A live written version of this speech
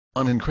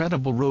An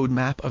incredible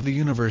roadmap of the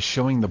universe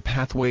showing the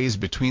pathways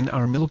between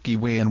our Milky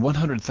Way and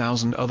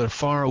 100,000 other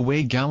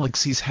faraway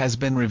galaxies has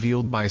been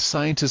revealed by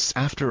scientists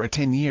after a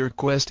 10-year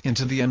quest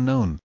into the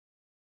unknown.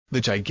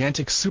 The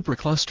gigantic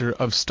supercluster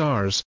of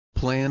stars,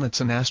 planets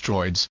and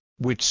asteroids,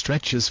 which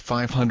stretches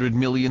 500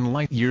 million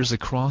light-years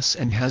across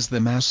and has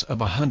the mass of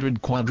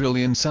 100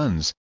 quadrillion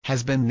suns,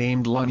 has been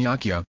named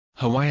Laniakea,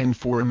 Hawaiian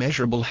for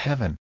immeasurable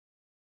heaven.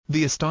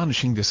 The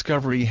astonishing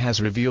discovery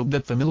has revealed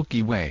that the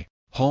Milky Way,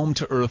 home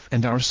to Earth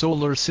and our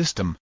solar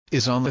system,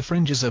 is on the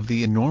fringes of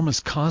the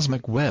enormous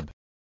cosmic web.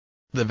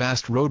 The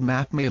vast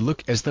roadmap may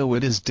look as though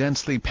it is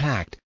densely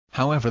packed,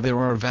 however there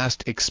are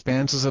vast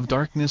expanses of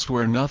darkness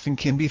where nothing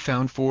can be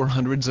found for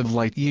hundreds of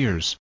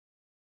light-years.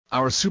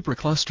 Our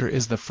supercluster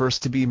is the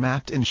first to be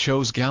mapped and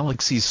shows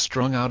galaxies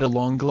strung out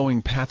along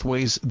glowing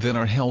pathways that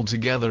are held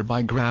together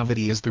by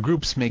gravity as the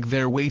groups make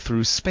their way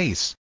through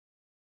space.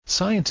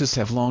 Scientists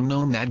have long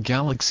known that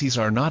galaxies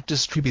are not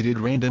distributed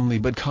randomly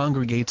but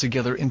congregate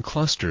together in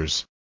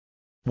clusters.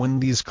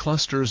 When these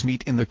clusters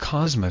meet in the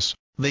cosmos,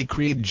 they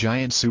create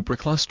giant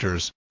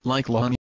superclusters, like Laniakea.